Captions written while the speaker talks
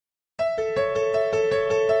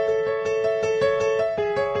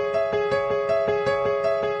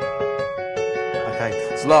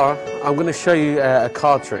Okay, so Lara, I'm going to show you a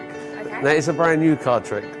card trick. Okay. Now, it's a brand new card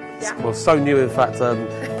trick. Yeah. Well, so new, in fact,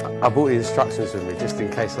 I brought the instructions with me just in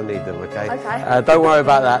case I need them, okay? Okay. Don't worry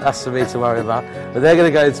about that, that's for me to worry about. But they're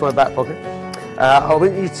going to go into my back pocket. I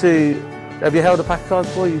want you to... Have you held a pack of cards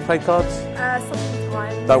before? You play cards?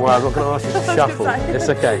 Sometimes. Don't worry, I'm not going to ask you to shuffle. It's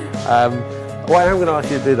okay. What I am going to ask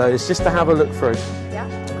you to do, though, is just to have a look through.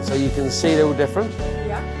 Yeah. So you can see they're all different.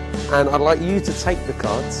 Yeah. And I'd like you to take the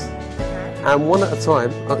cards, Okay. and one at a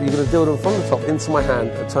time, you're going to deal them from the top into my hand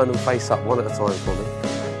and turn them face up one at a time for me.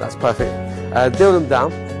 That's perfect. Deal them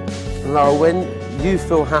down. Now, when you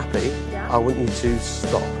feel happy, Yeah. I want you to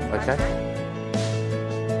stop, okay?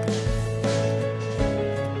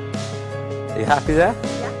 Are you happy there?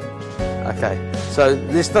 Yeah. Okay. So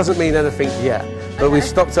this doesn't mean anything yet, but we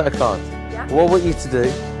stopped at a card. Yeah. What I want you to do,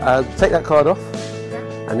 take that card off,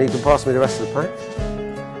 Yeah. and you can pass me the rest of the pack.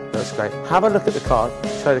 That's great. Have a look at the card,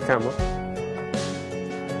 show the camera.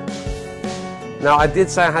 Now, I did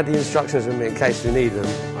say I had the instructions with me in case we need them.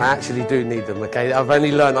 I actually do need them, okay? I've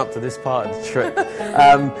only learned up to this part of the trick.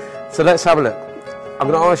 So let's have a look. I'm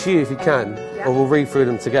going to ask you if you can, Yeah. or we'll read through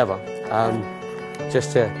them together.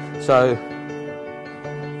 Just here. So,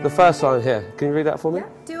 the first one here, can you read that for me? Yeah.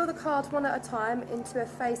 Deal the cards one at a time into a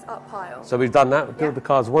face-up pile. So we've done that. We've Yeah. dealt the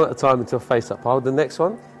cards one at a time into a face-up pile. The next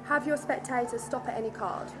one, Have your spectators stop at any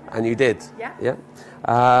card. and you did. Yeah. Yeah.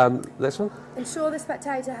 Next one. Ensure the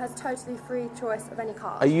spectator has totally free choice of any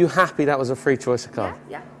card. Are you happy that was a free choice of card?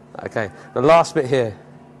 Yeah. Okay. The last bit here.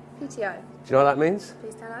 Yeah. PTO. Do you know what that means?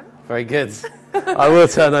 Please turn over. Very good. I will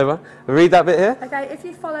turn over. Read that bit here. Okay, if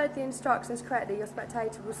you followed the instructions correctly, your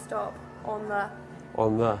spectator will stop on the...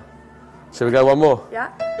 On the. Shall we go one more? Yeah?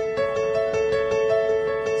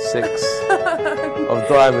 6 of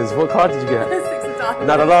diamonds. What card did you get? 6 of diamonds.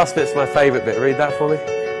 Now the last bit's my favourite bit. Read that for me.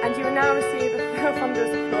 And you will now receive a thunderous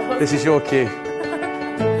applause. This is your cue.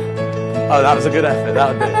 Oh, that was a good effort. That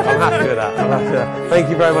would do. I'm happy with that. I'm happy with that. Thank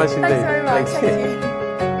you very much indeed. Thanks very much. Thank you. Thank you.